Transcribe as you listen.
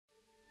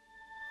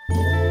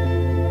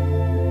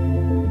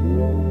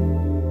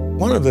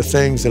One of the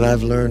things that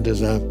I've learned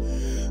as I've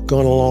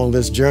gone along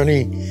this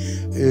journey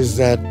is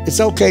that it's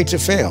okay to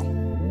fail.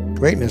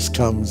 Greatness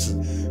comes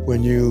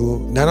when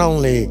you not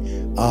only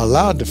are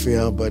allowed to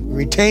fail, but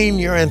retain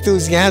your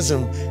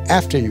enthusiasm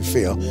after you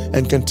fail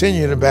and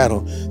continue to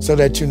battle so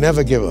that you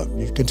never give up.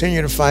 You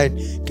continue to fight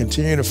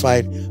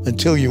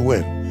until you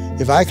win.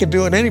 If I could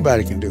do it,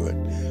 anybody can do it.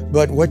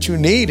 But what you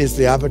need is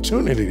the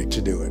opportunity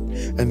to do it.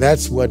 And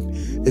that's what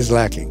is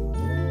lacking.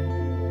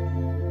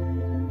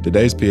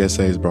 Today's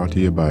PSA is brought to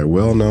you by a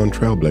well-known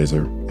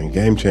trailblazer and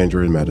game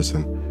changer in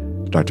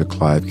medicine, Dr.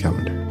 Clive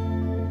Callender.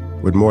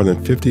 With more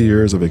than 50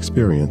 years of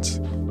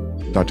experience,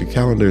 Dr.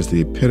 Callender is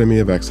the epitome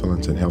of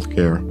excellence in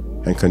healthcare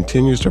and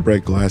continues to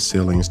break glass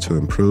ceilings to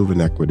improve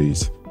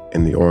inequities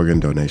in the organ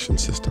donation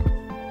system.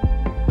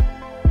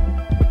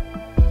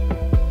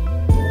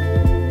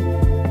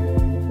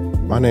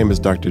 My name is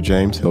Dr.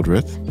 James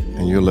Hildreth,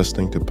 and you're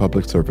listening to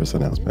Public Service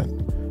Announcement,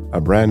 a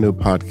brand new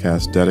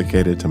podcast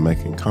dedicated to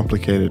making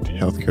complicated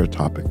healthcare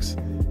topics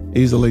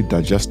easily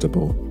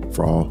digestible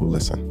for all who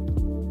listen.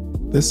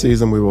 This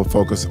season, we will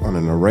focus on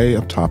an array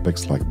of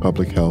topics like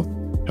public health,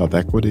 health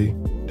equity,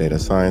 data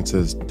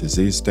sciences,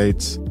 disease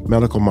states,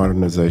 medical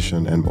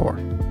modernization, and more.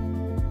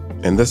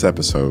 In this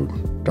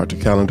episode, Dr.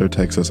 Callender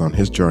takes us on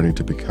his journey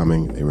to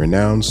becoming a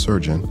renowned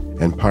surgeon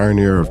and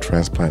pioneer of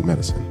transplant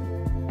medicine.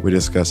 We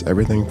discuss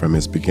everything from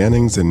his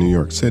beginnings in New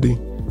York City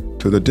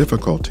to the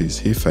difficulties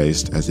he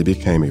faced as he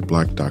became a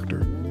Black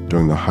doctor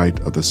during the height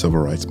of the Civil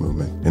Rights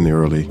Movement in the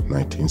early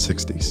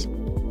 1960s.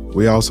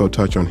 We also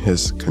touch on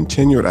his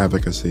continued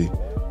advocacy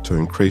to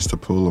increase the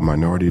pool of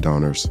minority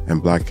donors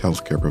and Black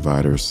healthcare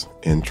providers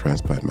in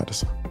transplant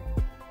medicine.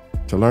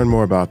 To learn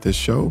more about this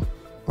show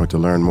or to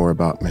learn more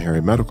about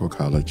Meharry Medical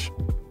College,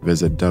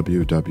 visit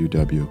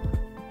www.mmc.edu.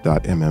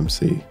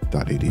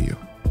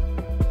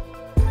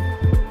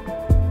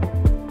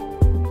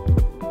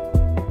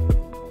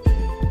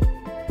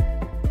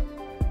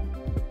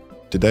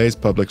 Today's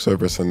public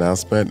service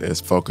announcement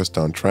is focused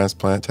on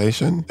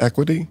transplantation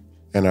equity,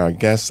 and our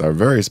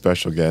very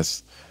special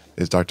guest,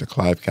 is Dr.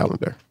 Clive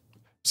Callender.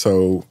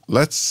 So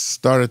let's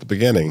start at the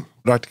beginning.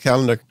 Dr.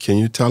 Callender, can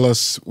you tell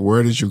us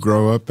where did you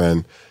grow up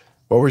and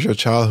what was your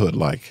childhood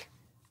like?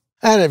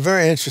 I had a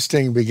very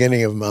interesting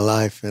beginning of my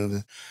life.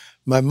 And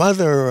my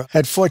mother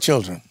had 4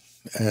 children,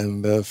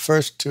 and the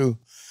first 2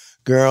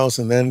 girls,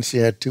 and then she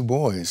had 2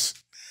 boys.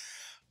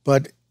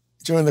 But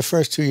during the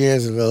first 2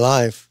 years of her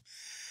life,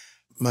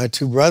 my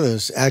 2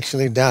 brothers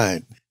actually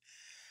died.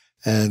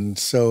 And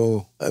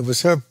so it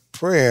was her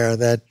prayer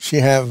that she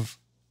have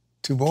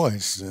 2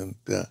 boys. And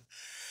the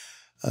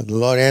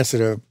Lord answered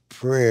her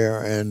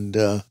prayer, and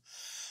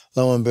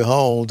lo and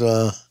behold,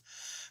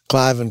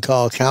 Clive and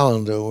Carl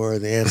Callender were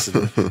the answer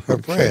to her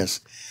prayers.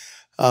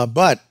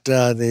 But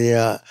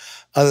the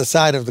other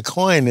side of the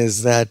coin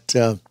is that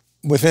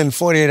within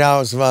 48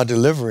 hours of our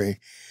delivery,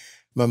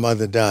 my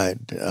mother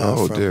died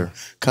from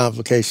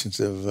complications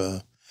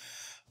of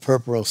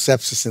puerperal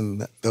sepsis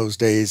in those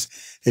days.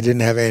 They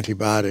didn't have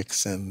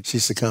antibiotics, and she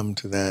succumbed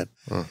to that.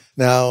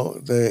 Now,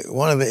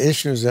 one of the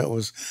issues that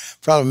was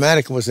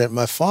problematic was that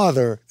my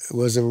father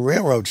was a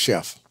railroad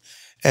chef,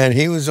 and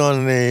he was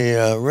on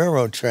the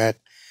railroad track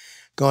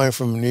going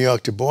from New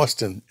York to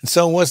Boston, and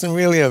so wasn't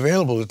really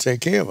available to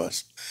take care of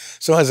us.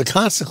 So as a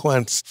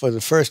consequence, for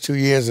the first 2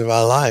 years of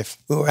our life,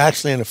 we were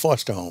actually in a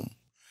foster home.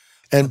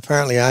 And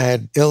apparently I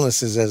had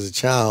illnesses as a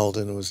child,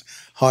 and it was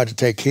hard to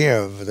take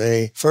care of.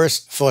 The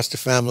first foster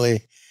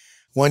family,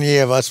 1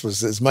 year of us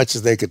was as much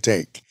as they could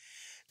take.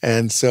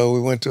 And so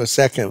we went to a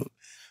second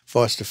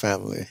foster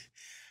family.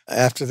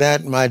 After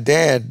that, my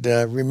dad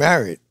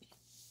remarried.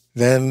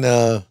 Then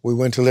we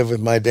went to live with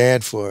my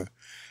dad for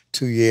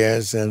 2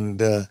 years, and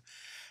the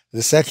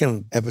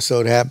second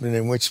episode happened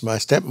in which my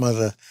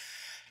stepmother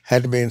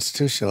had to be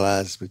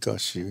institutionalized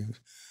because she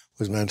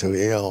was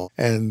mentally ill.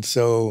 And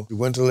so we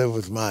went to live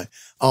with my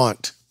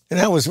aunt. And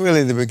that was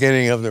really the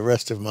beginning of the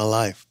rest of my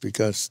life,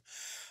 because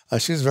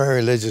she was a very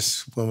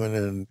religious woman,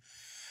 and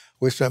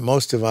we spent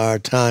most of our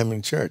time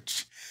in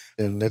church.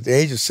 And at the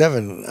age of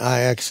 7, I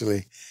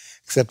actually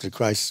accepted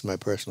Christ as my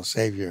personal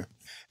Savior.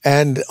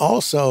 And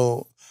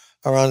also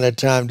around that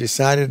time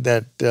decided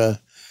that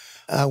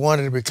I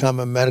wanted to become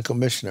a medical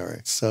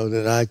missionary so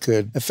that I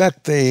could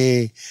affect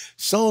the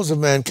souls of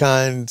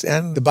mankind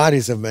and the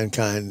bodies of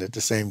mankind at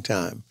the same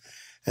time.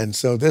 And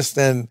so this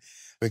then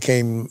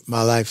became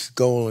my life's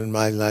goal and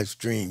my life's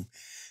dream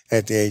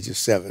at the age of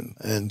 7.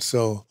 And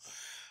so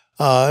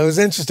it was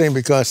interesting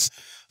because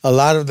a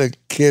lot of the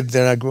kids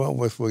that I grew up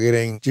with were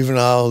getting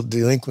juvenile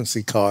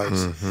delinquency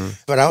cards.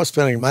 But I was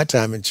spending my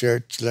time in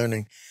church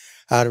learning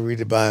how to read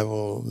the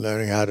Bible,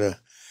 learning how to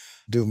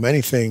do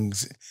many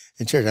things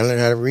in church. I learned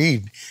how to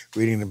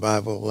reading the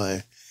Bible.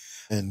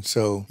 And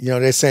so,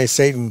 they say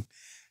Satan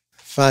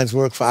finds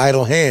work for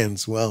idle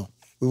hands. Well,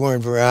 we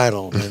weren't very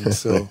idle. And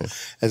so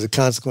as a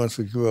consequence,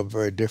 we grew up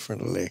very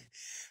differently.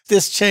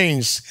 This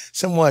changed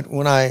somewhat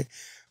when I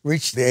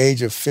reached the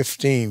age of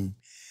 15,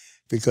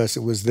 because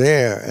it was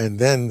there and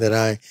then that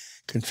I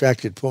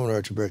contracted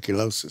pulmonary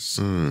tuberculosis.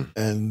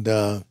 And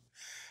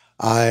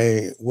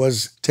I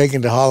was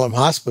taken to Harlem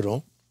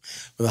Hospital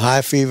with a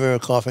high fever,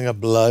 coughing up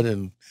blood,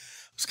 and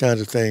those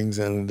kinds of things,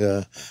 and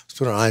was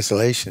put on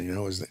isolation.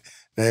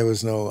 There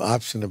was no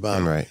option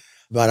about Right.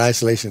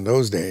 isolation in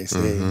those days.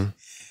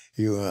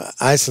 You were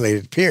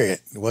isolated, period.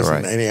 There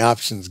wasn't any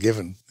options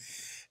given.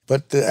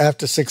 But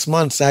after 6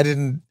 months, I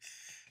didn't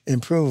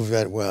improve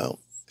that well,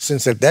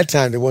 since at that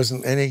time there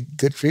wasn't any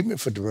good treatment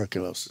for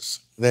tuberculosis.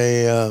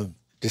 They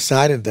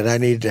decided that I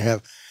needed to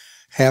have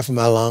half of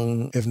my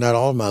lung, if not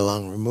all of my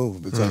lung,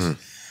 removed because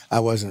I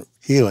wasn't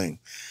healing.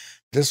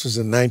 This was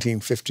in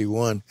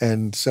 1951,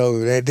 and so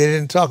they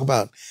didn't talk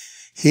about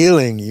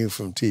healing you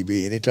from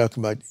TB. They talked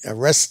about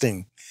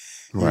arresting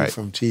you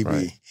from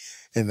TB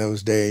in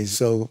those days.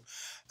 So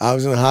I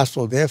was in the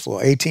hospital there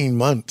for 18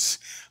 months,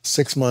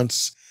 6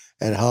 months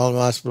at Harlem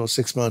Hospital,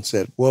 6 months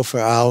at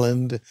Wilford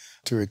Island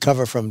to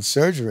recover from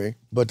surgery.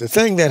 But the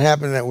thing that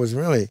happened that was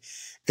really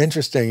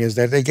interesting is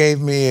that they gave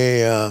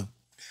me a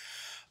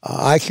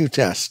IQ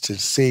test to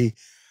see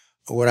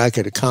what I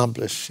could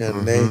accomplish.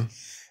 And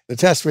the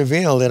test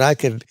revealed that I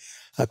could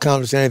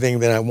accomplish anything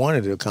that I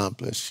wanted to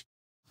accomplish.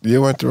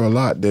 You went through a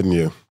lot, didn't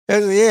you?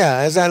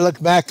 As I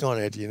look back on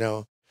it,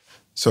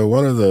 So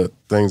one of the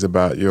things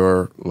about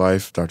your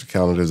life, Dr.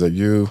 Callender, is that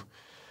you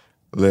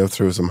lived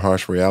through some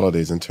harsh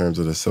realities in terms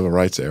of the civil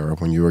rights era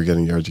when you were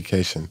getting your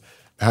education.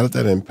 How did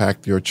that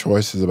impact your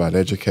choices about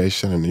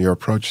education and your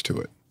approach to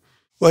it?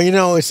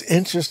 Well, it's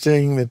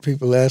interesting that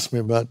people ask me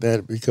about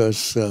that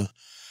because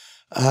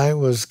I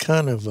was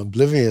kind of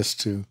oblivious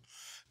to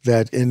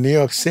that in New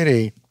York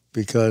City,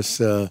 because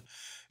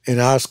in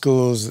our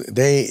schools,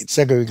 they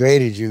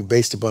segregated you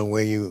based upon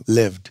where you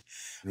lived.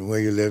 And where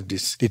you lived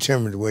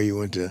determined where you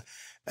went to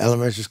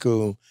elementary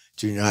school,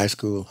 junior high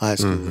school,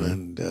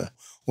 And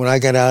when I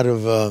got out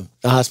of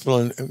the hospital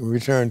and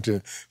returned to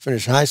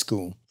finish high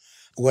school,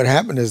 what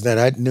happened is that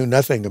I knew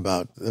nothing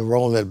about the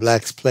role that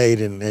blacks played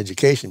in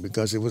education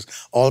because it was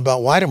all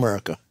about white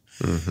America.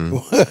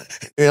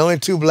 The only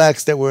two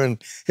blacks that were in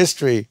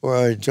history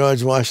were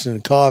George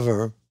Washington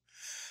Carver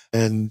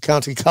and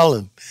Countee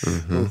Cullen,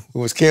 who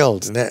was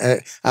killed.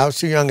 And I was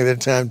too young at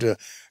that time to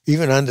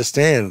even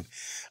understand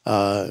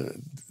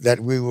that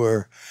we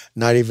were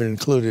not even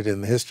included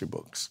in the history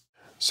books.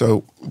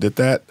 So did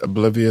that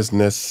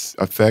obliviousness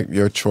affect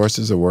your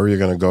choices of where you're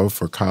going to go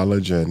for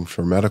college and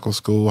for medical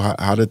school?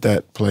 How did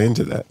that play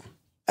into that?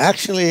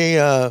 Actually,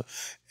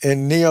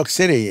 in New York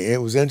City,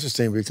 it was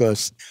interesting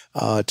because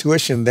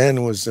tuition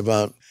then was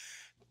about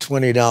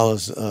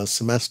 $20 a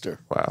semester.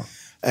 Wow.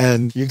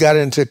 And you got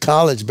into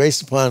college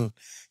based upon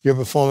your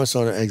performance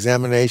on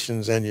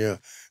examinations and your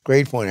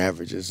grade point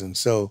averages. And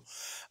so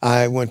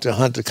I went to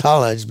Hunter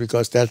College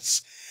because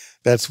that's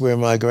where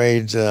my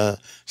grades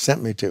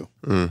sent me to.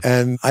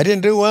 And I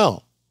didn't do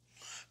well.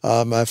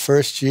 My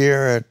first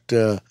year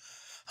at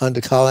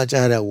Hunter College,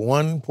 I had a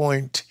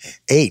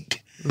 1.8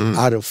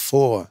 out of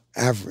 4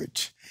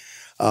 average,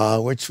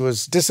 which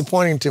was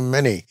disappointing to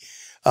many,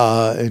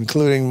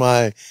 including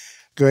my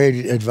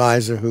grade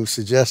advisor, who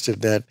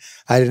suggested that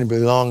I didn't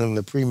belong in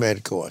the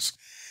pre-med course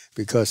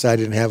because I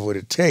didn't have what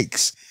it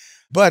takes.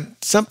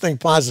 But something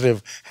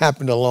positive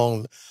happened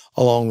along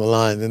the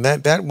line, and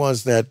that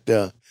was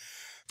that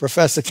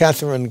Professor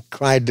Catherine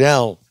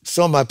Kreidel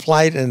saw my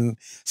plight and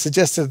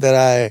suggested that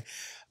I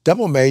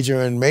double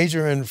major and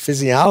major in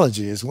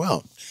physiology as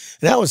well.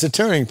 And that was a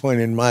turning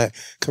point in my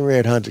career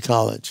at Hunter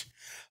College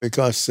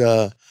because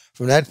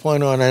from that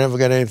point on, I never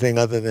got anything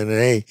other than an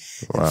A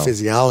in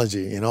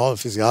physiology, in all the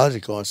physiology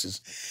courses.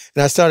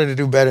 And I started to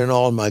do better in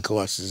all of my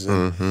courses.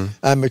 And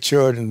I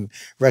matured and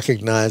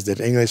recognized that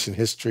English and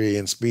history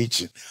and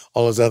speech and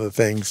all those other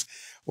things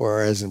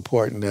were as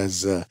important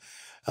as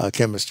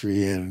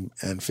chemistry and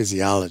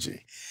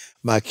physiology.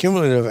 My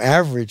cumulative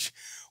average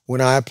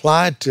when I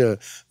applied to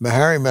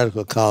Meharry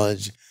Medical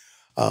College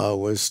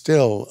was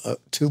still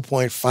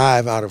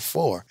 2.5 out of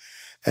 4.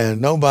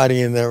 And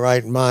nobody in their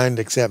right mind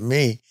except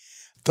me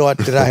thought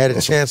that I had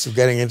a chance of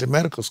getting into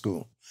medical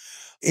school.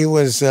 It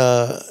was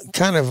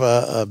kind of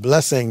a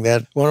blessing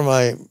that one of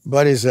my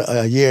buddies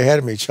a year ahead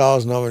of me,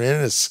 Charles Norman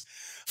Ennis,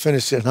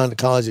 finished at Hunter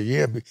College a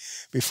year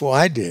before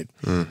I did.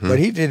 But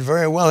he did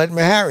very well at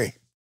Meharry.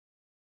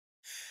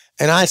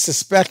 And I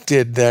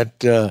suspected that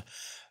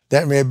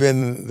that may have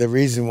been the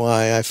reason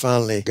why I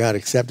finally got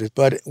accepted.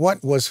 But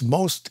what was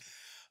most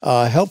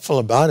helpful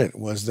about it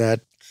was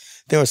that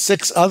there were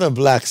 6 other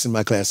blacks in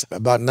my class.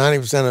 About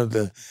 90% of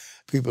the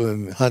people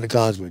in Hunter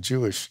College were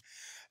Jewish,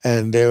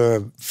 and there were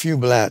a few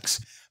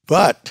blacks.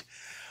 But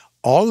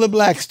all the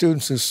black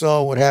students who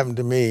saw what happened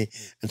to me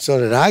and saw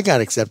that I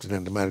got accepted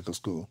into medical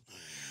school,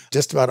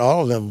 just about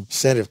all of them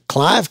said if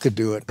Clive could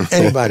do it,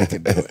 anybody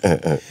could do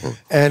it.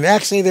 And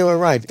actually, they were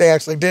right. They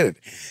actually did it.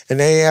 And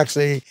they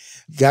actually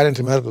got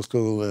into medical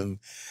school and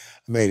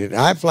made it.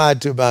 I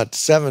applied to about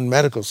 7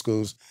 medical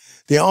schools.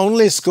 The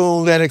only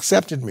school that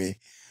accepted me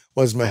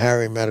was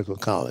Meharry Medical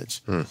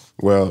College.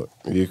 Well,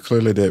 you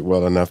clearly did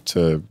well enough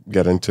to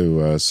get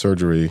into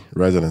surgery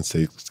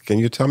residency. Can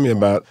you tell me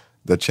about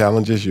the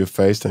challenges you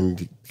faced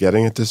in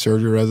getting into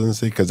surgery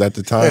residency? Because at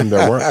the time,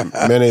 there weren't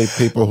many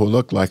people who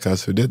looked like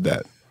us who did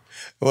that.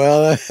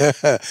 Well,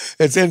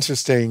 it's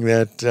interesting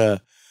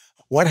that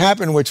what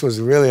happened, which was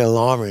really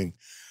alarming,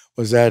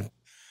 was that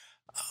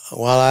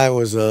while I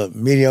was a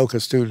mediocre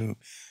student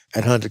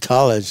at Hunter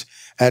College,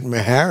 at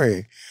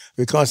Meharry,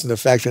 because of the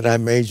fact that I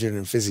majored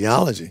in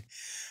physiology,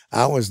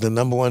 I was the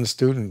number one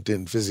student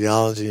in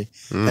physiology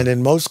and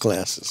in most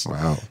classes.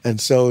 Wow. And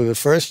so the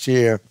first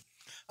year,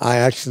 I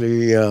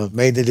actually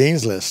made the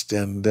dean's list,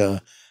 and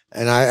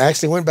I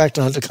actually went back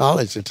to Hunter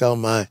College to tell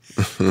my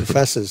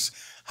professors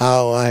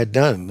how I had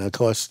done. Of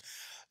course,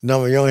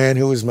 Norma Johan,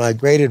 who was my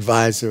grade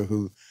advisor,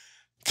 who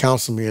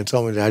counseled me and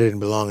told me that I didn't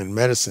belong in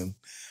medicine,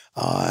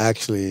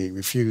 actually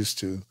refused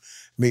to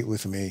meet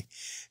with me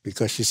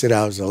because she said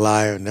I was a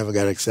liar and never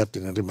got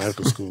accepted into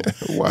medical school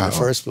Wow. in the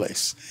first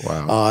place.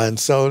 Wow. And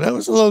so that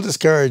was a little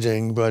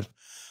discouraging, but,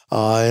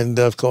 and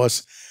of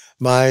course,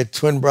 my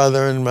twin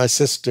brother and my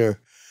sister,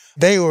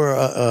 they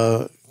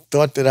were,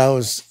 thought that I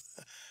was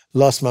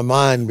lost my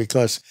mind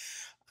because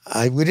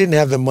we didn't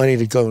have the money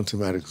to go into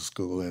medical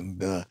school.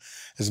 And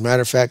as a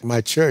matter of fact,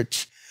 my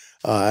church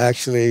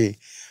actually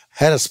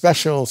had a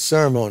special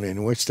ceremony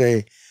in which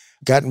they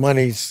got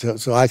money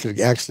so I could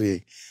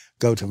actually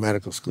go to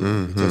medical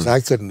school because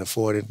I couldn't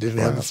afford it, didn't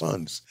have the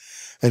funds.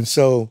 And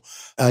so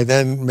I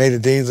then made the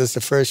dean's list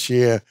the first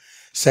year.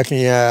 Second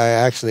year,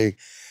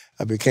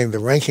 I became the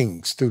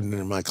ranking student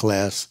in my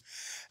class.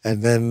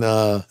 And then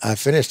I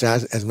finished,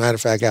 as a matter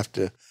of fact,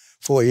 after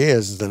 4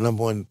 years, as the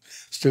number one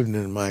student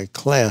in my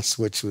class,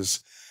 which was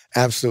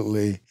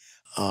absolutely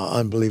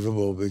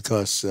unbelievable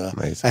because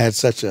I had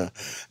such a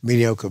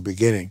mediocre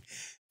beginning.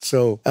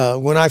 So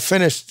when I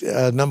finished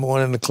number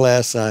one in the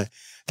class, I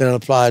then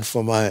applied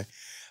for my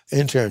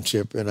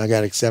internship, and I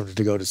got accepted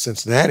to go to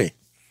Cincinnati.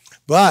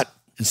 But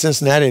in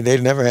Cincinnati,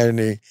 they'd never had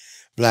any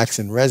blacks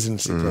in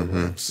residency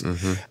programs.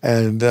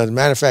 And as a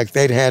matter of fact,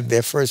 they'd had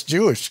their first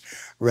Jewish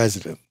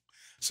resident.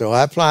 So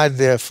I applied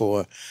there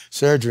for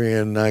surgery,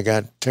 and I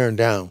got turned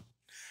down.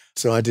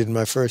 So I did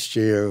my first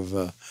year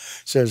of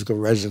surgical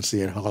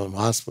residency at Harlem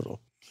Hospital.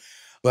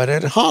 But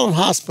at Harlem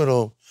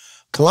Hospital,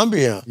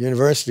 Columbia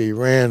University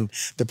ran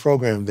the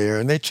program there,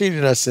 and they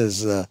treated us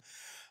as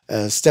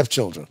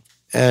stepchildren.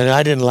 And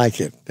I didn't like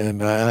it.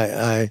 And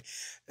I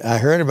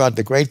heard about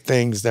the great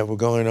things that were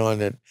going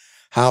on at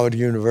Howard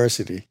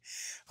University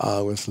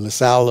with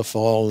LaSalle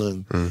Lafall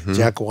and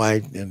Jack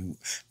White and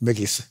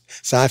Mickey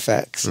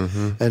Syfax.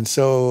 And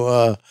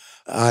so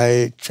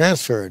I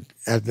transferred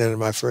at the end of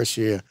my first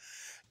year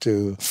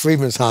to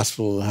Freedman's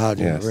Hospital at Howard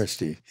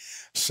University.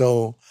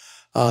 So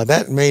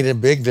that made a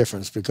big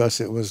difference because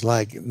it was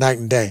like night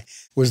and day.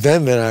 It was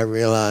then that I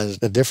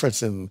realized the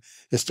difference in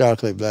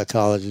historically black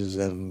colleges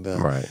and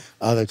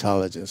other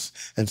colleges.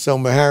 And so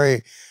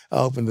Meharry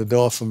opened the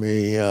door for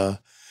me. And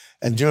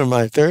during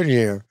my third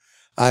year,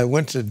 I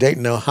went to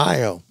Dayton,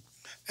 Ohio.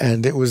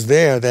 And it was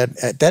there that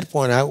at that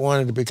point I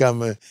wanted to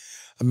become a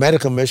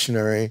medical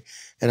missionary,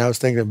 and I was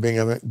thinking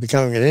of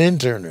becoming an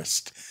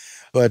internist.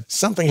 But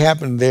something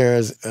happened there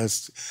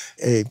as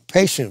a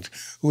patient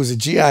who was a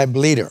GI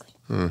bleeder.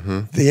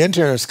 The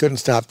internists couldn't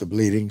stop the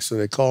bleeding, so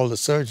they called the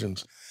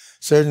surgeons.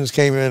 Surgeons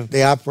came in,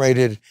 they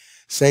operated,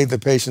 saved the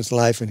patient's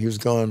life, and he was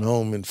gone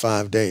home in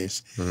 5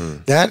 days.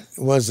 That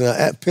was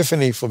an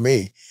epiphany for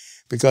me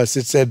because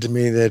it said to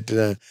me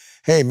that,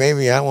 hey,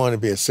 maybe I want to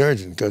be a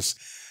surgeon because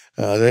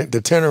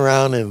the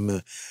turnaround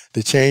and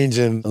the change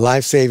in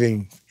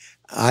life-saving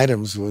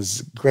items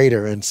was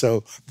greater. And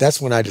so that's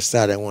when I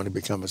decided I wanted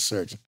to become a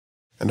surgeon.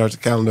 And Dr.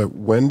 Callender,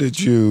 when did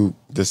you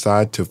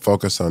decide to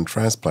focus on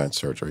transplant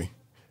surgery?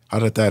 How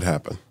did that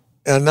happen?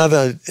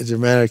 Another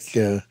dramatic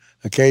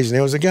occasion.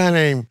 There was a guy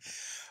named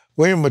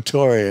William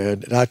Mattori,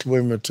 Dr.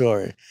 William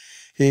Mattori.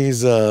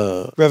 He's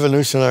a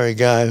revolutionary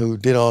guy who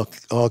did all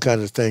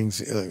kinds of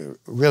things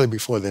really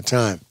before their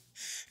time.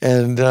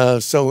 And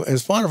so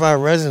as part of our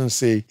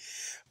residency,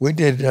 we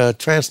did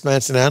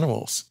transplants in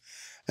animals.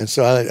 And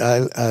so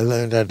I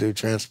learned how to do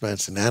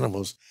transplants in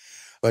animals.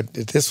 But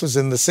this was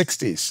in the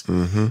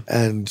 60s,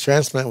 and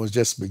transplant was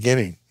just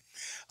beginning.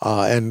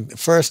 And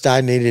first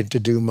I needed to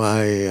do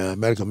my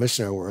medical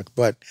missionary work,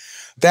 but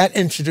that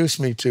introduced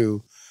me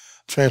to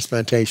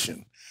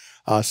transplantation.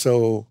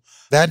 So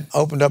that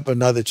opened up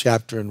another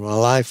chapter in my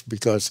life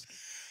because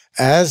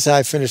as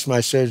I finished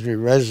my surgery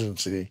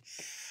residency,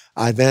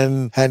 I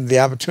then had the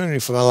opportunity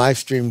for my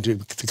life dream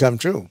to come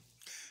true.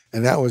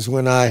 And that was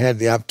when I had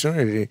the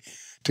opportunity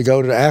to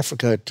go to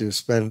Africa to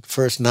spend the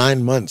first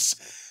 9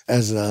 months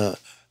as a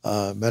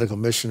medical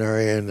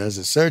missionary and as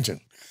a surgeon,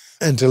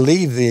 and to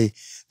lead the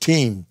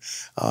team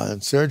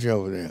in surgery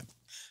over there.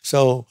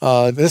 So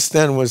this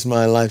then was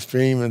my life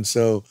dream. And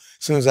so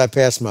as soon as I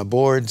passed my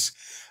boards,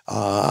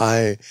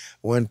 I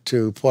went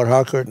to Port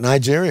Harcourt,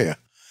 Nigeria,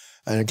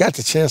 and I got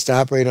the chance to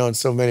operate on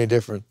so many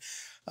different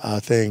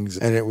things.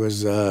 And it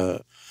was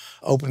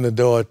opened the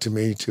door to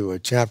me to a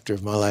chapter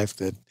of my life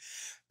that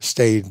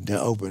stayed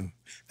open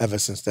ever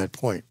since that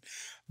point.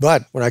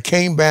 But when I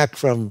came back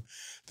from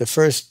the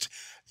first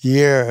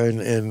year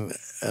in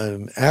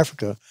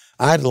Africa,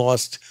 I'd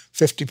lost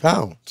 50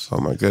 pounds. Oh,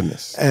 my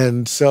goodness.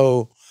 And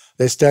so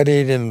they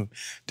studied and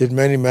did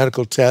many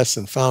medical tests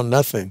and found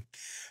nothing.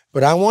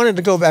 But I wanted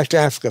to go back to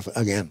Africa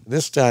again.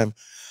 This time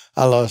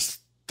I lost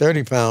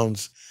 30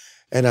 pounds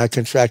and I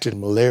contracted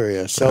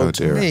malaria. So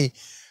to me,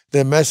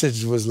 the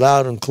message was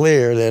loud and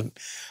clear that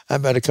I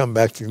better come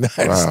back to the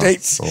United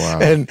States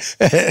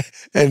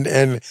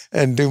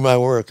and do my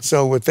work.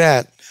 So with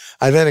that,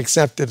 I then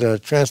accepted a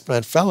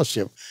transplant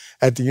fellowship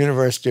at the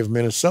University of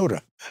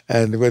Minnesota,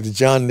 and with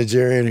John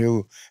Nigerian,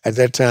 who at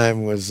that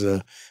time was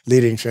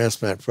leading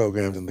transplant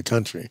programs in the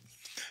country.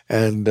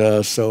 And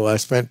so I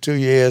spent 2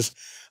 years,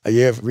 a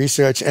year of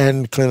research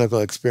and clinical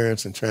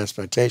experience in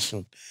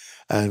transplantation,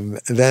 and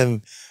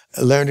then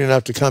learned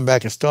enough to come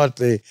back and start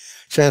the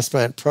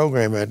transplant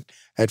program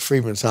at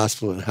Freedman's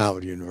Hospital and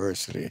Howard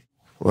University.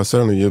 Well,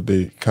 certainly you've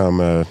become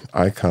an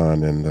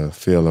icon in the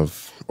field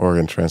of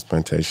organ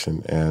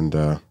transplantation.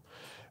 And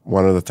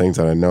one of the things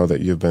that I know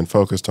that you've been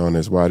focused on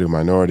is why do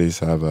minorities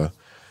have a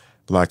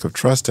lack of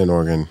trust in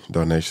organ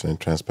donation and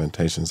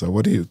transplantation. So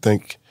what do you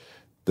think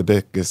the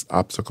biggest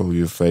obstacle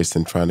you've faced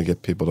in trying to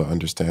get people to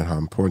understand how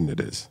important it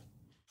is?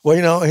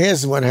 Well,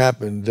 here's what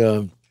happened.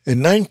 In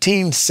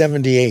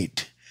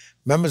 1978,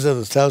 members of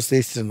the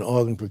Southeastern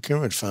Organ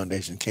Procurement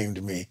Foundation came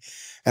to me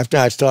after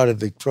I started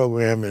the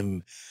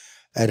program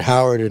at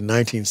Howard in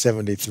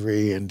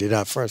 1973 and did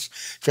our first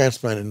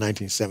transplant in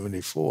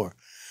 1974.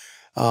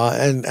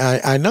 And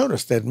I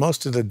noticed that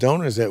most of the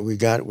donors that we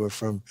got were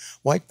from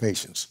white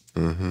patients.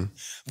 Mm-hmm.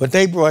 But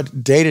they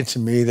brought data to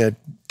me that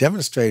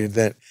demonstrated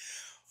that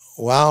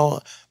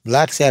while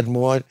blacks had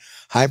more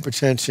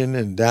hypertension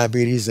and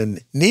diabetes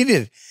and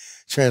needed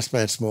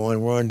transplants more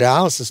and were on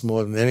dialysis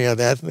more than any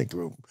other ethnic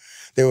group,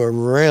 they were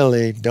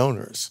rarely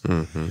donors.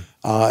 Mm-hmm.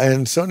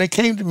 And so they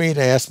came to me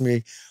to ask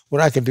me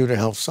what I could do to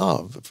help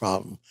solve the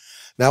problem.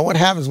 Now, what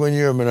happens when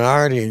you're a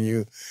minority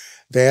and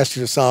they ask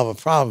you to solve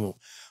a problem?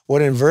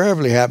 What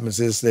invariably happens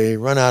is they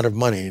run out of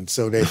money, and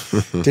so they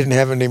didn't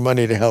have any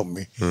money to help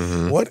me.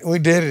 Mm-hmm. What we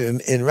did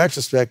in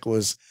retrospect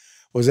was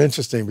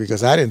interesting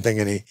because I didn't think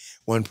any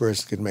one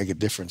person could make a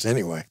difference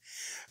anyway.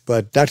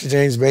 But Dr.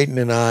 James Baton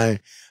and I,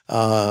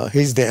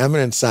 he's the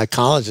eminent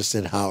psychologist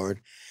at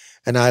Howard,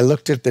 and I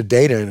looked at the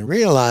data and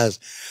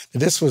realized that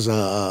this was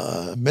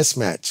a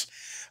mismatch.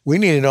 We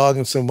needed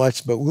organs so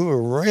much, but we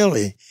were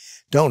rarely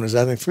donors.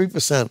 I think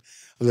 3%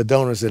 of the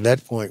donors at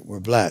that point were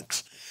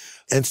blacks.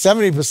 And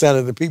 70%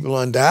 of the people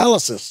on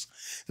dialysis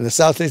in the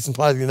southeastern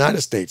part of the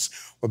United States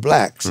were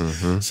blacks.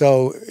 Mm-hmm.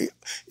 So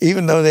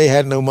even though they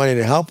had no money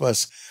to help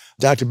us,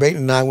 Dr.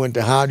 Baton and I went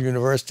to Howard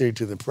University,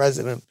 to the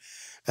president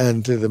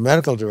and to the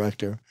medical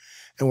director,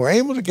 and were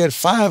able to get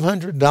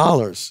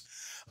 $500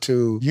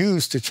 to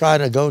use to try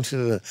to go to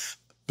the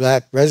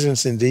black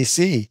residents in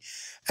D.C.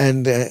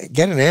 and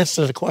get an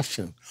answer to the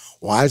question,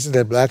 why is it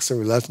that blacks are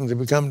reluctant to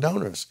become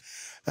donors?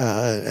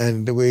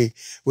 And we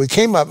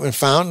came up and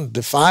found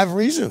the 5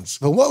 reasons.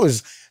 But what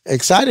was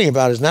exciting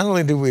about it is not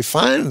only did we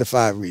find the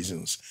 5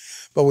 reasons,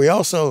 but we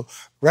also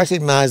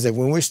recognized that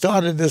when we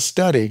started this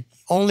study,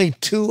 only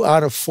 2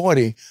 out of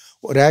 40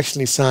 would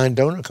actually sign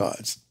donor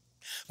cards.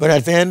 But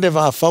at the end of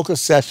our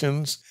focus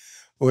sessions,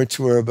 which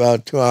were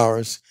about 2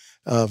 hours,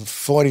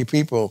 40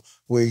 people,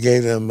 we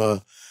gave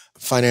them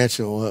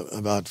financial,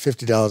 about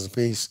 $50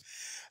 apiece.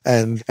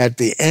 And at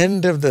the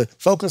end of the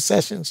focus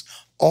sessions,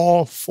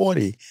 all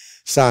 40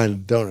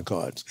 signed donor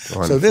cards.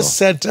 Wonderful. So this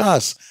said to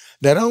us,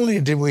 not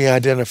only did we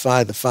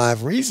identify the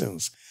 5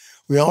 reasons,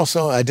 we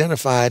also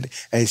identified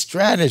a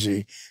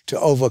strategy to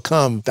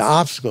overcome the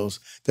obstacles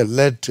that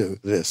led to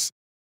this.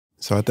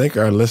 So I think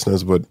our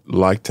listeners would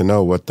like to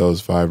know what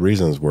those 5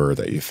 reasons were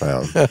that you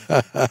found.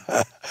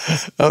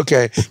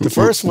 Okay. The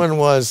first one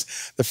was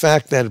the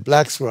fact that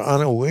blacks were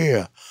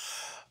unaware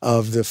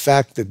of the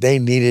fact that they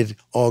needed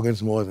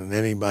organs more than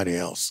anybody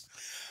else.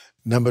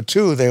 Number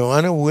 2, they were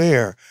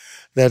unaware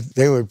that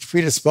they were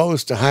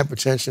predisposed to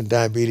hypertension,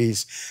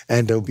 diabetes,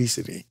 and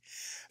obesity.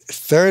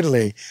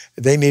 Thirdly,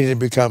 they needed to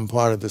become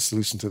part of the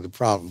solution to the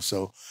problem.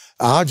 So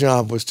our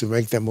job was to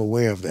make them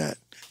aware of that.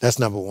 That's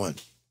number 1.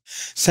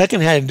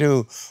 Second had to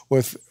do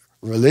with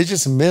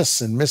religious myths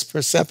and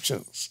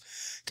misperceptions.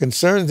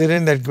 Concerns that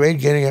in that great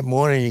getting up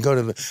morning, you go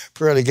to the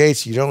pearly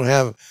gates, you don't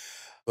have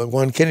but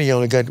one kidney, you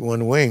only got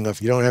one wing. If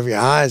you don't have your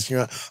eyes,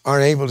 you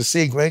aren't able to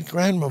see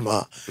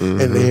great-grandmama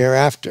in the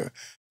hereafter.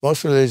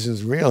 Most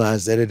religions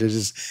realize that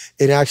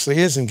it actually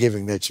isn't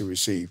giving that you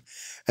receive,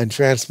 and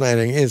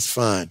transplanting is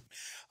fine.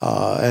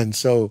 And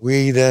so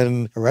we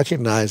then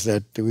recognize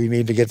that we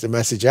need to get the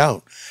message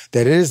out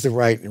that it is the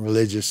right and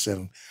religious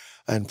and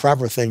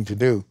proper thing to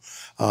do,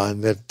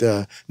 and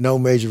that no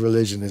major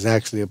religion is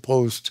actually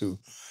opposed to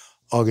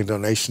organ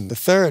donation. The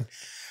third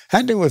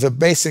had to do with a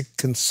basic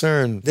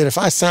concern that if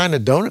I signed a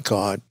donor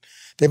card,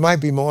 they might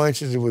be more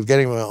interested with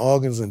getting my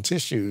organs and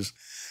tissues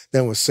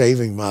than with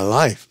saving my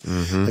life.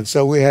 Mm-hmm. And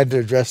so we had to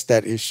address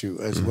that issue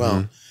as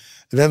well.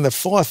 And then the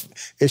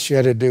fourth issue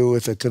had to do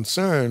with a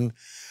concern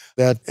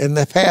that in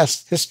the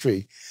past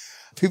history,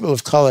 people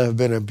of color have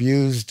been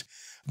abused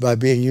by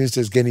being used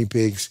as guinea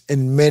pigs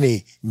in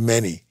many,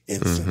 many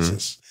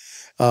instances.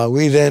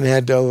 We then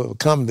had to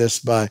overcome this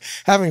by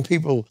having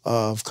people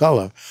of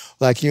color,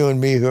 like you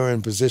and me, who are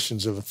in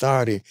positions of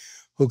authority,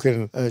 who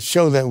can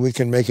show that we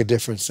can make a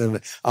difference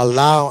and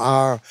allow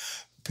our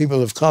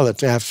people of color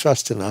to have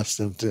trust in us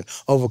and to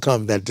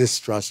overcome that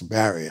distrust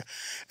barrier.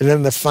 And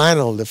then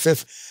the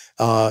fifth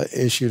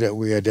issue that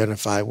we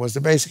identified was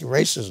the basic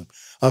racism,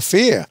 a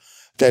fear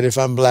that if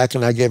I'm black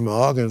and I give my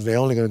organs, they're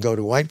only going to go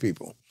to white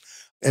people.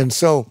 And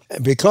so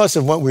because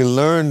of what we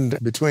learned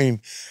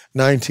between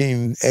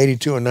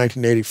 1982 and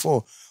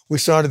 1984, we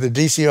started the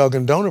DC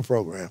Organ Donor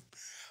Program.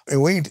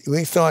 And we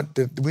thought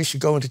that we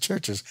should go into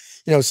churches.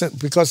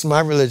 Because of my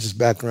religious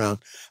background,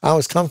 I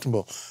was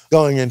comfortable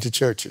going into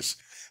churches.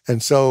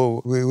 And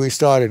so we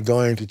started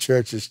going to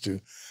churches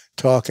to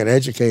talk and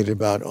educate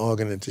about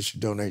organ and tissue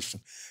donation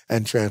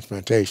and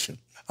transplantation.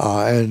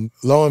 And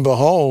lo and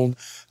behold,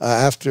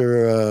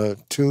 after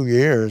 2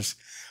 years,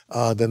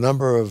 the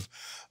number of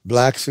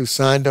blacks who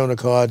signed donor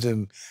cards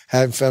and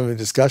had family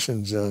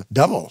discussions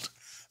doubled.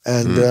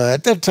 And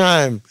at that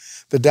time,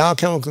 the Dow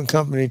Chemical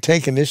Company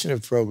Take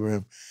Initiative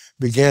program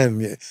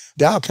began.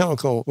 Dow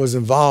Chemical was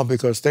involved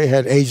because they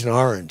had Agent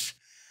Orange,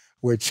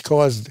 which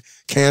caused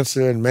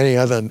cancer and many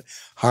other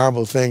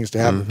horrible things to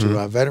happen to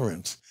our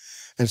veterans.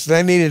 And so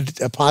they needed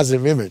a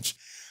positive image.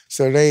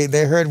 So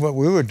they heard what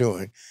we were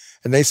doing.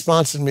 And they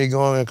sponsored me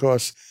going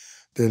across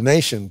the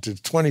nation to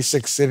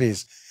 26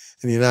 cities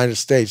in the United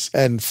States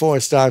and 4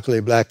 historically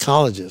black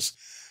colleges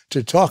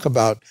to talk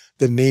about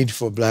the need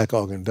for black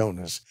organ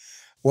donors.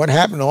 What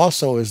happened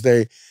also is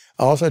they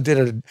also did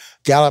a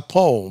Gallup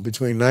poll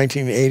between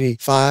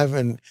 1985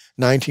 and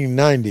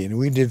 1990, and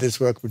we did this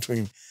work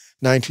between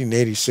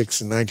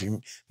 1986 and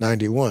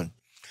 1991.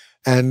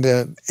 And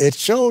it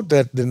showed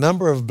that the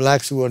number of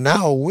blacks who are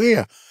now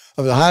aware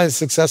of the highly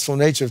successful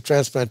nature of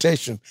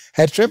transplantation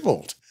had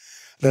tripled.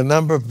 The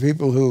number of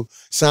people who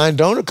signed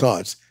donor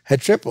cards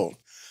had tripled.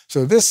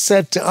 So this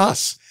said to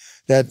us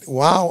that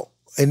while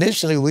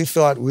initially we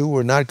thought we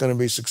were not going to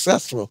be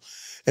successful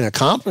in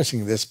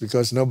accomplishing this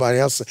because nobody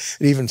else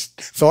had even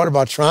thought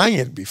about trying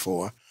it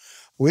before,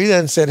 we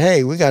then said,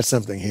 hey, we got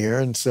something here.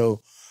 And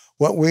so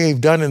what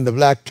we've done in the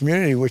black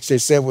community, which they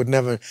said would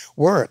never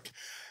work,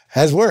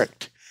 has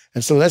worked.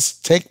 And so let's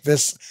take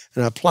this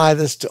and apply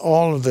this to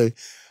all of the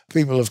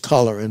people of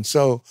color. And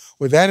so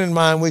with that in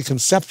mind, we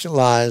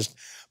conceptualized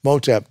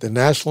MOTTEP, the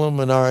National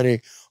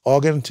Minority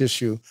Organ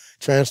Tissue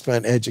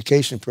Transplant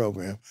Education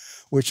Program,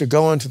 which are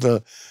going to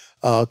the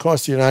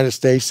across the United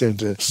States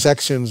into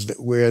sections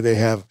where they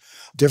have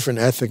different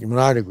ethnic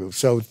minority groups.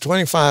 So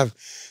 25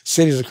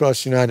 cities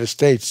across the United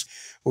States,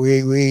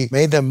 we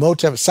made them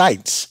MOTTEP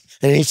sites.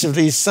 And each of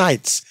these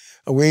sites,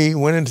 we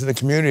went into the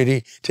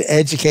community to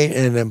educate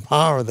and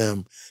empower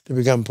them to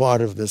become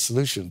part of the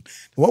solution.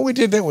 What we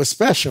did that was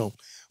special,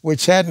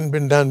 which hadn't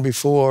been done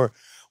before,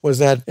 was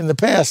that in the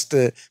past,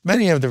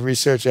 many of the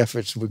research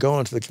efforts would go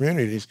into the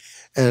communities,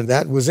 and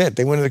that was it.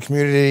 They went to the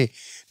community,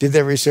 did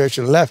their research,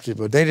 and left it,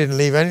 but they didn't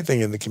leave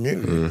anything in the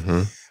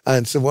community.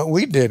 And so what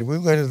we did, we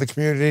went to the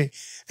community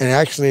and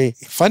actually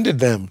funded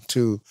them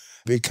to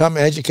become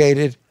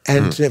educated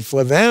and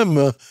for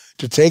them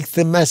to take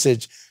the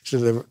message to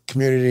the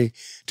community,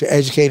 to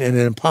educate and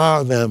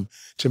empower them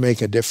to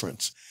make a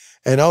difference.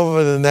 And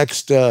over the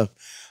next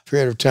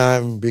period of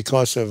time,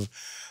 because of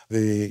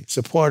the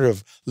support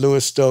of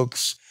Louis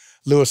Stokes,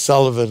 Louis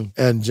Sullivan,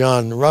 and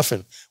John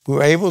Ruffin, we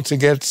were able to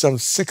get some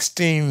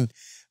 $16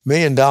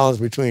 million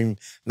between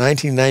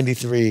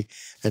 1993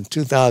 and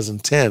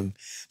 2010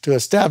 to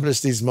establish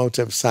these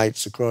MOTTEP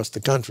sites across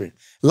the country.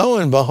 Lo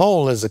and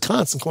behold, as a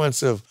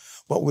consequence of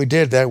what we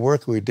did, that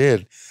work we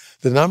did,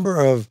 the number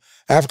of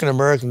African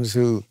Americans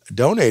who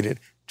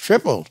donated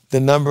tripled. The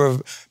number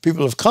of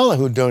people of color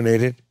who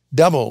donated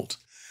doubled.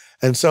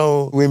 And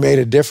so we made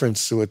a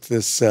difference with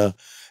this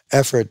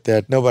effort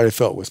that nobody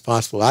thought was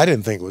possible. I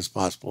didn't think it was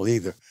possible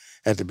either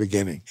at the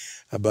beginning,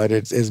 but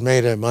it's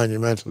made a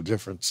monumental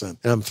difference, and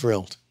I'm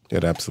thrilled.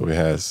 It absolutely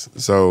has.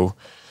 So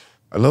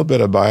a little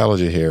bit of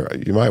biology here.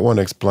 You might want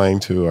to explain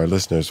to our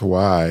listeners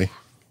why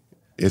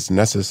it's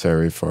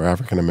necessary for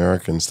African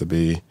Americans to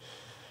be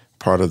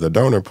part of the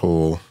donor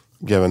pool,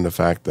 given the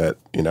fact that,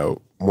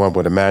 one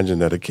would imagine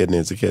that a kidney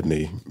is a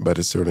kidney, but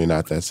it's certainly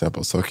not that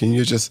simple. So can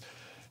you just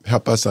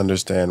help us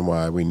understand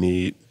why we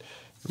need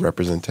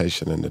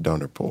representation in the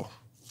donor pool?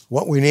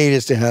 What we need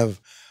is to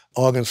have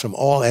organs from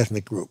all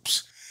ethnic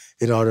groups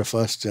in order for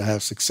us to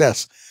have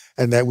success,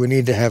 and that we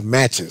need to have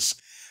matches,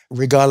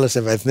 regardless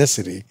of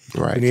ethnicity.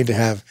 Right. We need to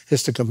have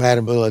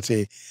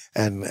histocompatibility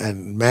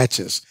and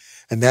matches,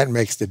 and that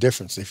makes the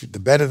difference. The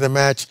better the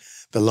match,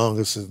 the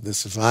longer the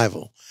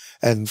survival.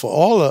 And for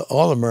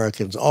all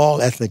Americans,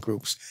 all ethnic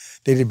groups,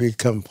 they need to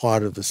become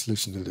part of the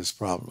solution to this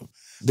problem.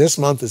 This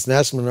month is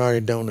National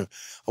Minority Donor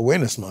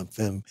Awareness Month,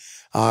 and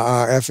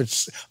our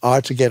efforts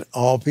are to get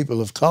all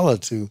people of color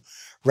to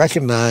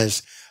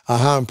recognize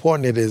how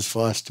important it is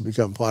for us to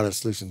become part of the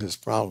solution to this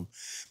problem.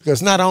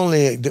 Because not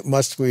only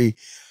must we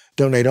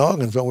donate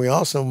organs, but we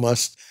also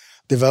must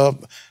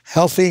develop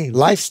healthy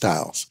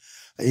lifestyles,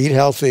 eat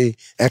healthy,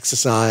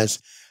 exercise,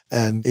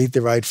 and eat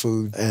the right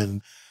food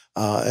and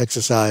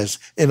exercise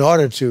in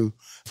order to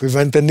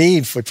prevent the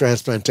need for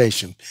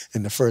transplantation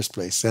in the first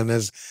place. And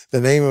as the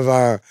name of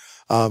our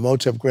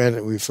MOTTEP grant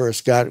that we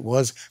first got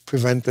was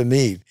prevent the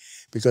need,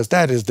 because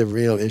that is the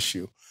real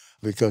issue,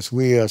 because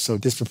we are so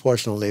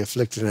disproportionately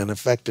afflicted and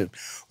affected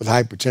with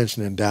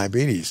hypertension and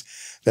diabetes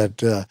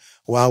that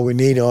while we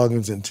need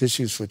organs and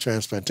tissues for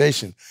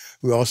transplantation,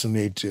 we also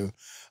need to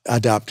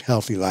adopt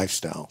healthy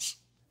lifestyles.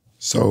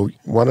 So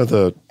one of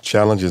the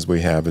challenges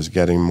we have is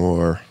getting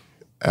more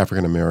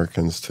African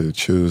Americans to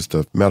choose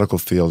the medical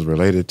fields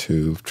related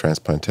to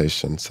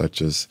transplantation,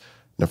 such as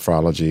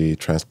nephrology,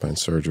 transplant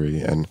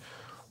surgery. And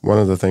one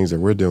of the things that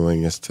we're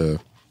doing is to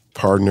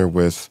partner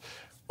with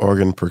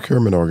organ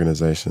procurement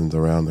organizations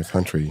around the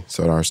country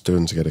so that our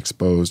students get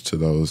exposed to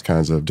those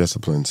kinds of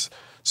disciplines.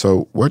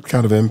 So what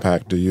kind of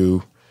impact do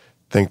you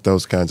think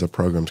those kinds of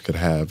programs could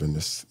have in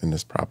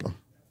this problem?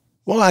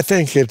 Well, I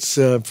think it's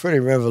pretty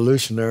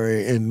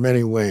revolutionary in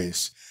many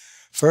ways.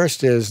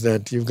 First is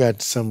that you've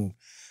got some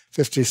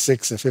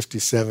 56 or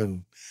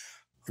 57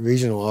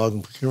 regional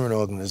organ procurement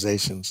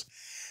organizations,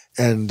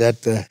 and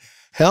at the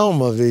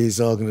helm of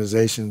these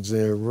organizations,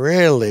 there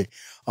rarely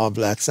are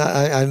blacks.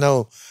 I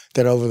know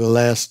that over the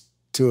last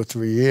 2 or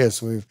 3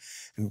 years, we've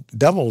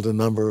doubled the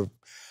number of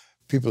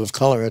people of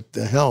color at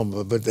the helm,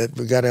 but that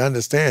we got to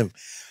understand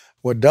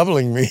what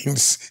doubling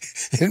means.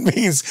 It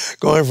means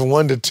going from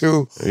 1 to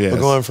 2, yes, or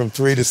going from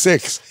 3 to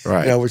 6,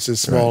 right, which is a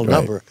small right.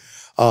 number.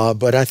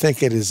 But I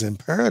think it is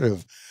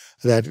imperative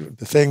that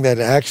the thing that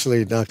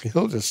actually Dr.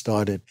 Hildreth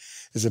started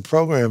is a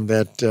program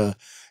that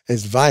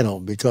is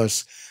vital,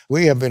 because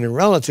we have been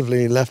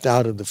relatively left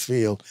out of the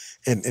field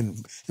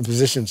in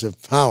positions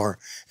of power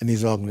in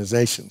these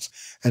organizations.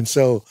 And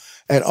so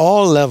at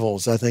all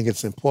levels, I think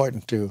it's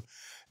important to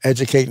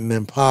educate and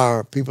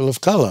empower people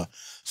of color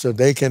so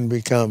they can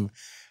become,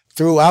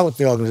 throughout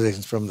the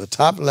organizations, from the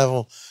top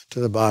level to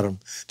the bottom,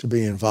 to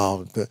be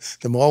involved.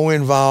 The more we're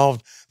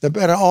involved, the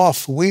better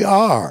off we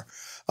are,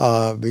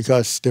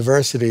 because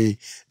diversity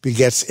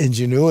begets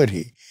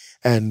ingenuity,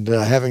 and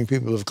having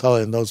people of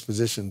color in those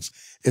positions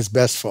is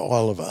best for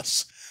all of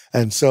us.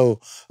 And so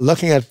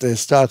looking at the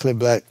historically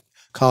black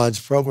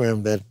college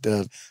program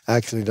that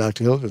actually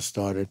Dr. Hildreth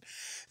started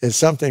is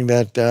something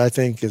that I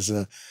think is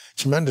a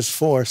tremendous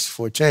force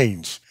for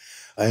change.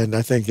 And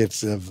I think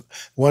it's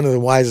one of the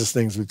wisest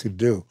things we could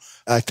do.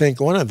 I think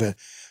one of the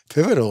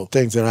pivotal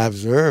things that I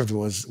observed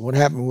was what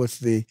happened with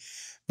the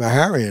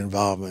Bahari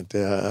involvement.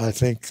 I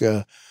think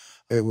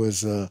it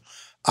was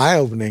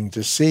eye-opening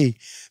to see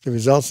the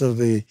results of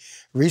the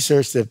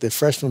research that the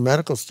freshman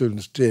medical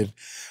students did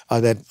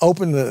that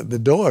opened the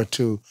door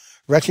to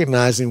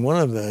recognizing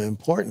one of the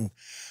important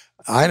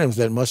items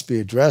that must be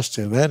addressed,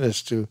 and that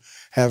is to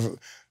have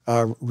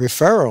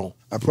referral,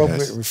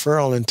 appropriate Yes.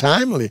 referral and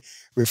timely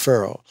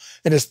referral.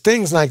 And it's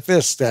things like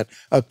this that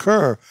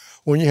occur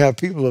when you have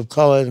people of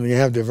color and you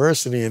have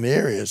diversity in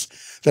areas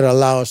that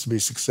allow us to be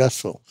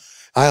successful.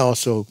 I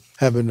also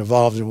have been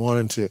involved in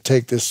wanting to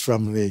take this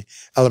from the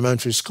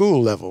elementary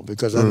school level,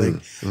 because I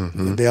think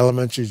the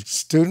elementary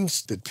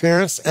students, the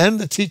parents, and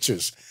the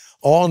teachers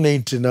all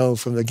need to know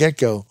from the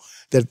get-go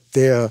that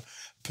there are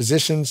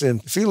positions in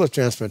the field of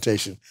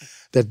transplantation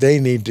that they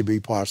need to be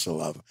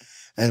parcel of.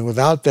 And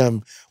without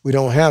them, we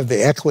don't have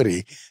the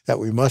equity that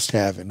we must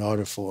have in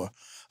order for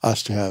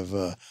us to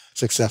have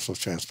successful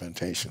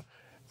transplantation.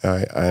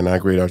 And I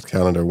agree, Dr.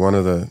 Callender. One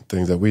of the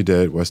things that we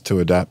did was to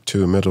adapt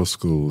 2 middle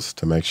schools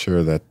to make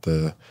sure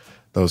that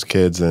those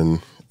kids in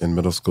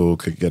middle school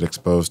could get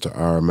exposed to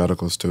our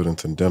medical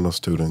students and dental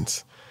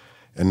students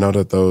and know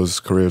that those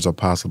careers are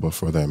possible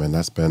for them. And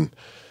that's been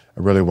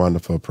a really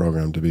wonderful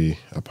program to be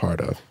a part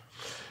of.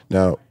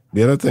 Now,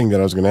 the other thing that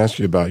I was going to ask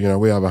you about,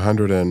 we have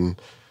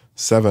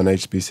 107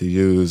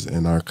 HBCUs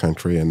in our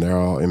country, and they're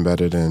all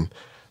embedded in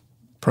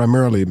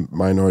primarily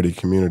minority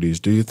communities.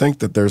 Do you think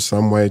that there's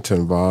some way to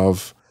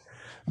involve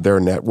their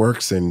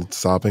networks in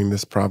solving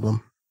this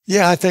problem?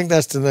 Yeah, I think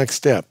that's the next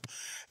step.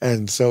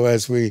 And so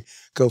as we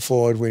go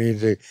forward, we need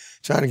to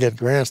try to get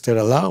grants that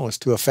allow us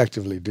to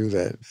effectively do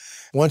that.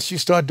 Once you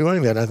start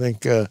doing that, I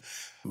think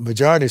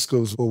majority of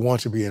schools will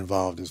want to be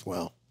involved as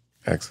well.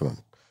 Excellent.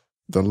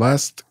 The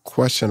last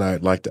question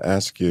I'd like to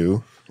ask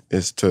you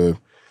is to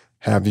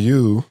have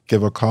you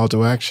give a call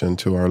to action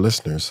to our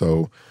listeners.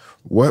 So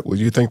what would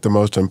you think the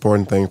most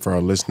important thing for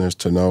our listeners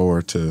to know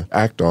or to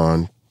act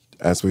on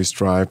as we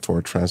strive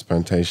for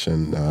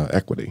transplantation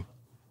equity?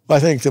 Well,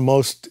 I think the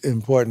most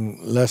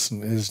important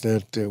lesson is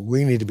that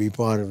we need to be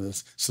part of the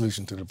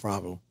solution to the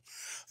problem.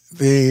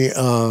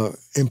 The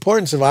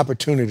importance of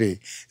opportunity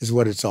is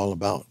what it's all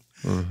about.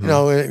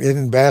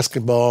 In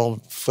basketball,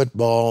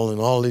 football,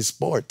 and all these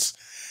sports,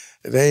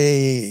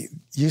 they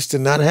used to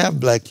not have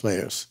black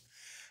players.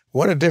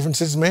 What a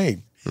difference it's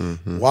made.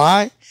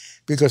 Why?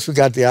 Because we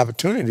got the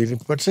opportunity to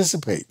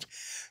participate.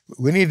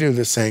 We need to do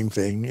the same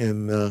thing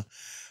in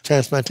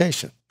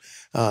transplantation.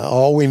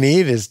 All we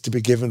need is to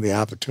be given the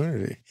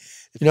opportunity.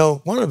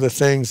 One of the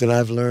things that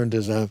I've learned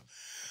as I've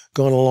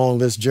gone along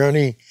this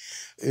journey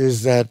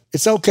is that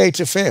it's okay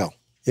to fail.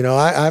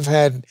 I've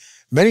had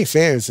many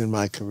failures in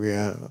my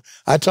career.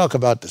 I talk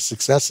about the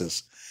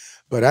successes,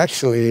 but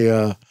actually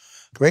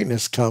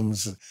greatness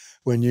comes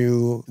when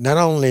you not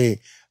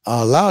only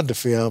are allowed to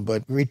fail,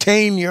 but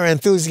retain your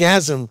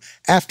enthusiasm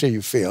after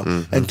you fail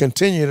and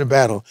continue to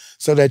battle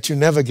so that you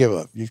never give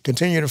up. You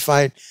continue to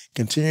fight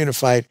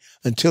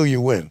until you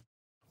win.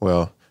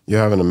 Well, you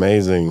have an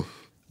amazing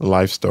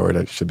life story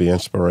that should be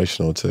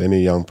inspirational to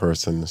any young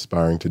person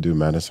aspiring to do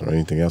medicine or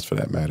anything else for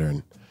that matter.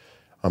 And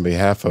on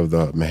behalf of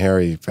the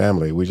Meharry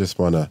family, we just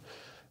want to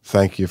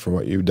thank you for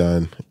what you've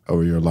done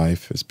over your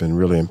life. It's been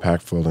really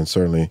impactful, and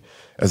certainly,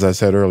 as I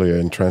said earlier,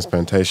 in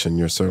transplantation,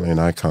 you're certainly an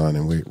icon,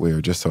 and we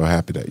are just so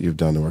happy that you've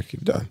done the work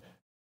you've done.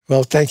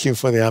 Well, thank you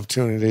for the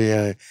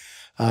opportunity.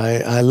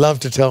 I love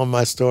to tell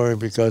my story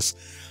because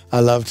I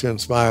love to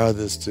inspire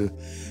others to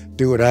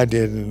do what I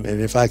did, and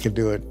if I can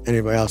do it,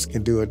 anybody else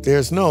can do it.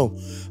 There's no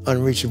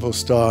unreachable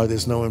star.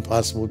 There's no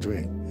impossible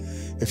dream.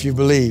 If you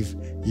believe,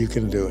 you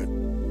can do it.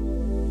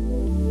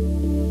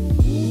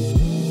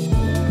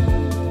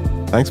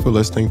 Thanks for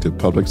listening to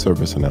Public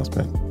Service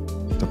Announcement.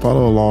 To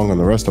follow along on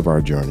the rest of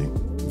our journey,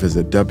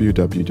 visit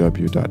www.mmc.edu.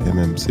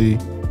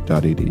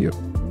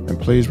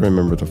 And please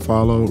remember to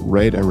follow,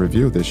 rate, and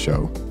review this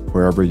show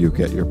wherever you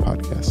get your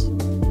podcasts.